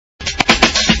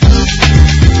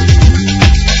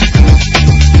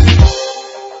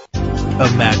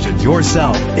Imagine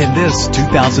yourself in this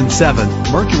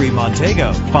 2007 Mercury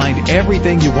Montego. Find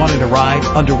everything you want in a ride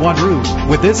under one roof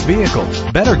with this vehicle.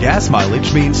 Better gas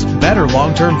mileage means better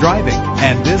long-term driving,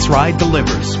 and this ride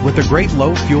delivers with a great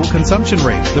low fuel consumption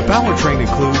rate. The powertrain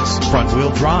includes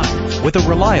front-wheel drive with a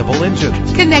reliable engine.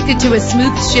 Connected to a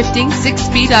smooth shifting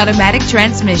 6-speed automatic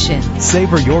transmission.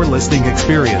 Savor your listening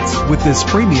experience with this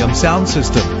premium sound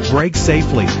system. Brake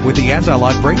safely with the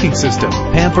anti-lock braking system.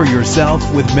 Pamper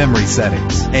yourself with memory settings.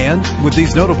 And with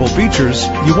these notable features,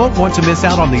 you won't want to miss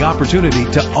out on the opportunity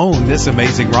to own this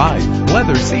amazing ride.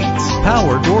 Leather seats,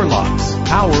 power door locks,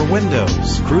 power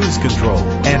windows, cruise control,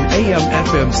 and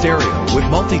AM/FM stereo with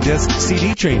multi-disc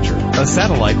CD changer, a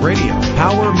satellite radio,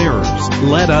 power mirrors.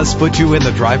 Let us put you in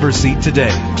the driver's seat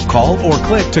today. Call or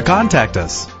click to contact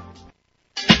us.